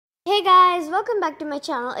Hey guys, welcome back to my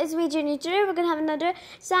channel. It's me, Jeni. Today we're going to have another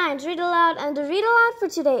science read aloud, and the read aloud for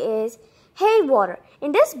today is Hey Water.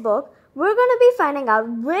 In this book, we're going to be finding out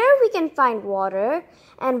where we can find water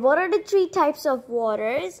and what are the 3 types of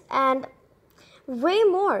waters and way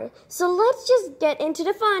more. So let's just get into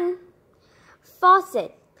the fun.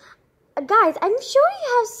 Faucet. Guys, I'm sure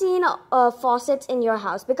you have seen faucets in your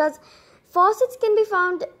house because faucets can be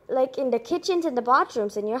found like in the kitchens and the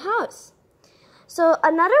bathrooms in your house. So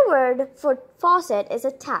another word for faucet is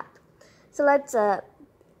a tap. So let's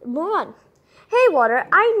move on. Hey water,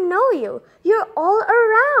 I know you. You're all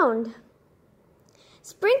around.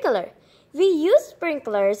 Sprinkler. We use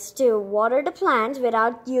sprinklers to water the plants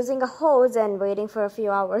without using a hose and waiting for a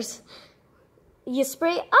few hours. You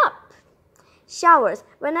spray up. Showers.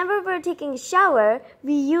 Whenever we're taking a shower,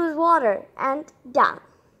 we use water and down.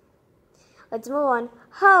 Let's move on.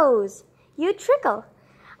 Hose. You trickle.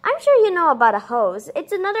 I'm sure you know about a hose.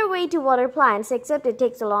 It's another way to water plants, except it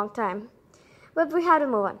takes a long time. But we have to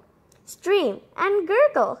move on. Stream and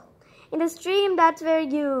gurgle. In the stream, that's where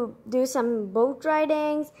you do some boat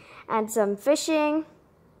ridings and some fishing.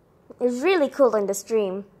 It's really cool in the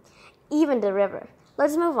stream, even the river.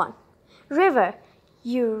 Let's move on. River.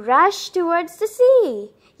 You rush towards the sea.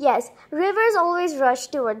 Yes, rivers always rush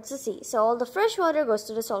towards the sea. So all the fresh water goes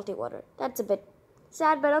to the salty water. That's a bit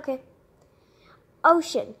sad, but okay.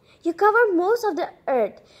 Ocean. You cover most of the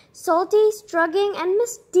earth. Salty, struggling, and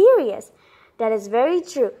mysterious. That is very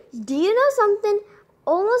true. Do you know something?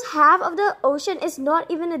 Almost half of the ocean is not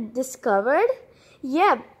even discovered.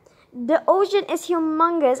 Yeah, the ocean is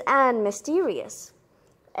humongous and mysterious.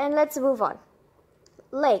 And let's move on.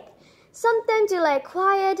 Lake. Sometimes you like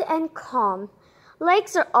quiet and calm.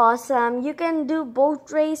 Lakes are awesome. You can do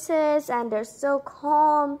boat races and they're so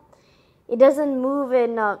calm. It doesn't move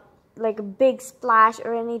in like a big splash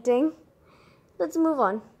or anything. Let's move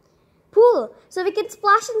on. Pool. So we can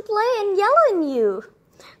splash and play and yell in you.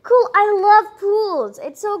 Cool. I love pools.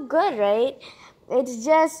 It's so good, right? It's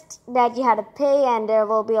just that you had to pay and there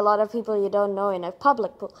will be a lot of people you don't know in a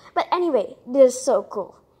public pool. But anyway, this is so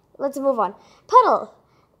cool. Let's move on. Puddle.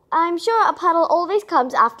 I'm sure a puddle always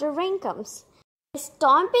comes after rain comes.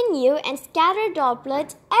 Stomp in you and scatter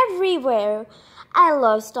droplets everywhere. I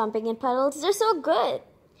love stomping in puddles. They're so good.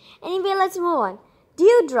 Anyway, let's move on.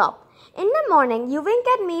 Dewdrop. In the morning, you wink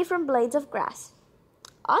at me from blades of grass.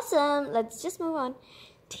 Awesome. Let's just move on.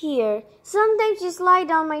 Tear. Sometimes you slide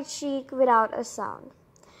down my cheek without a sound.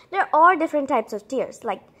 There are different types of tears,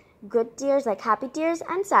 like good tears, like happy tears,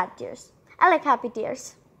 and sad tears. I like happy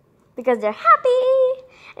tears because they're happy.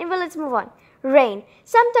 Anyway, let's move on. Rain.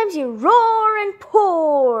 Sometimes you roar and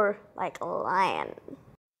pour like a lion.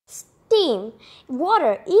 Steam.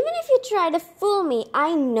 Water. Even if you try to fool me,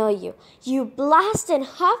 I know you. You blast and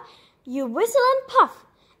huff. You whistle and puff.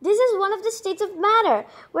 This is one of the states of matter.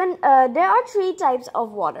 When there are 3 types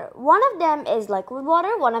of water. One of them is liquid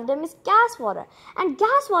water. One of them is gas water. And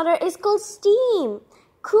gas water is called steam.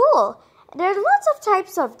 Cool. There's lots of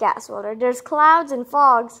types of gas water. There's clouds and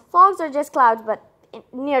fogs. Fogs are just clouds, but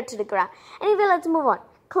near to the ground. Anyway, let's move on.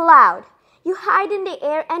 Cloud. You hide in the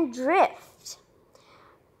air and drift.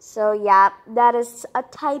 So yeah, that is a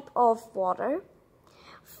type of water.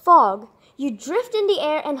 Fog. You drift in the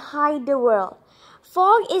air and hide the world.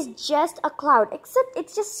 Fog is just a cloud, except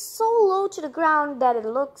it's just so low to the ground that it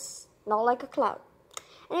looks not like a cloud.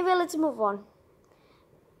 Anyway, let's move on.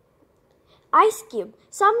 Ice cube.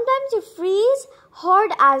 Sometimes you freeze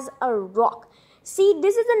hard as a rock. See,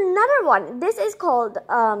 this is another one. This is called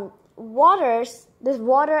water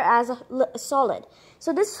as a solid.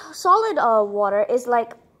 So this solid water is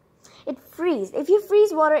like, it freezes. If you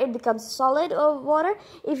freeze water, it becomes solid water.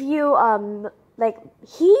 If you like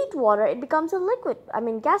heat water, it becomes a liquid.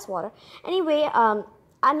 Gas water. Anyway, an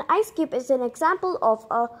ice cube is an example of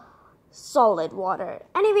a solid water.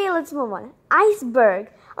 Anyway, let's move on. Iceberg.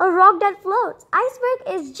 A rock that floats.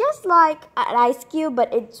 Iceberg is just like an ice cube,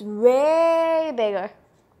 but it's way bigger.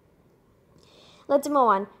 Let's move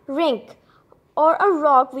on. Rink, or a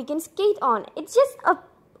rock we can skate on. It's just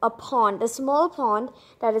a pond, a small pond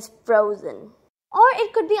that is frozen. Or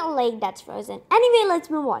it could be a lake that's frozen. Anyway, let's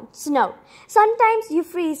move on. Snow. Sometimes you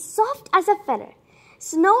freeze soft as a feather.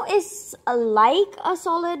 Snow is like a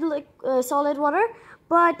solid water,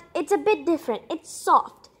 but it's a bit different. It's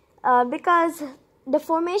soft because the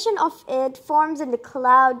formation of it forms in the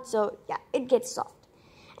cloud, so yeah, it gets soft.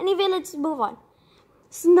 Anyway, let's move on.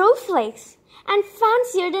 Snowflakes, and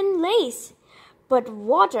fancier than lace. But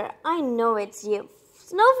water, I know it's you.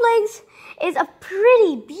 Snowflakes is a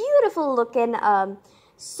pretty beautiful looking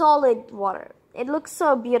solid water. It looks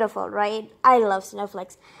so beautiful, right? I love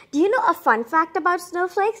snowflakes. Do you know a fun fact about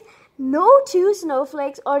snowflakes? No two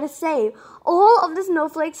snowflakes are the same. All of the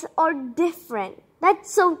snowflakes are different.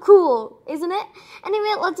 That's so cool, isn't it?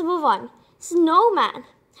 Anyway, let's move on. Snowman.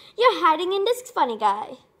 You're hiding in this funny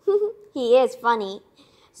guy. He is funny.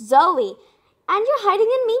 Zoe. And you're hiding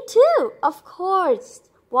in me too. Of course.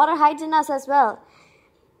 Water hides in us as well.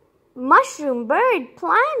 Mushroom, bird,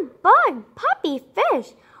 plant, bug, puppy,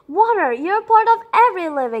 fish. Water, you're part of every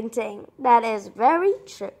living thing. That is very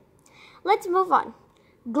true. Let's move on.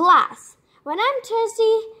 Glass. When I'm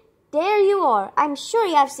thirsty, there you are. I'm sure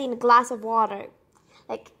you have seen a glass of water.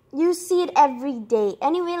 Like, you see it every day.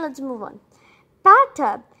 Anyway, let's move on.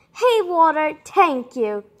 Bathtub. Hey, water, thank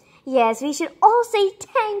you. Yes, we should all say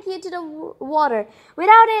thank you to the water.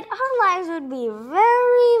 Without it, our lives would be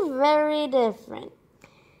very, very different.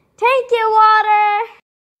 Thank you, water.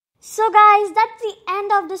 So guys, that's the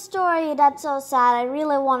end of the story. That's so sad. I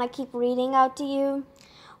really want to keep reading out to you.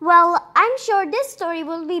 Well, I'm sure this story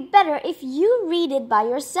will be better if you read it by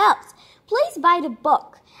yourselves. Please buy the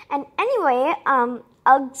book. And anyway,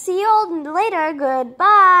 I'll see you all later.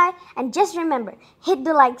 Goodbye. And just remember, hit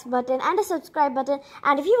the likes button and the subscribe button.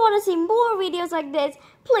 And if you want to see more videos like this,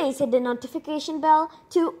 please hit the notification bell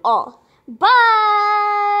to all.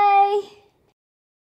 Bye.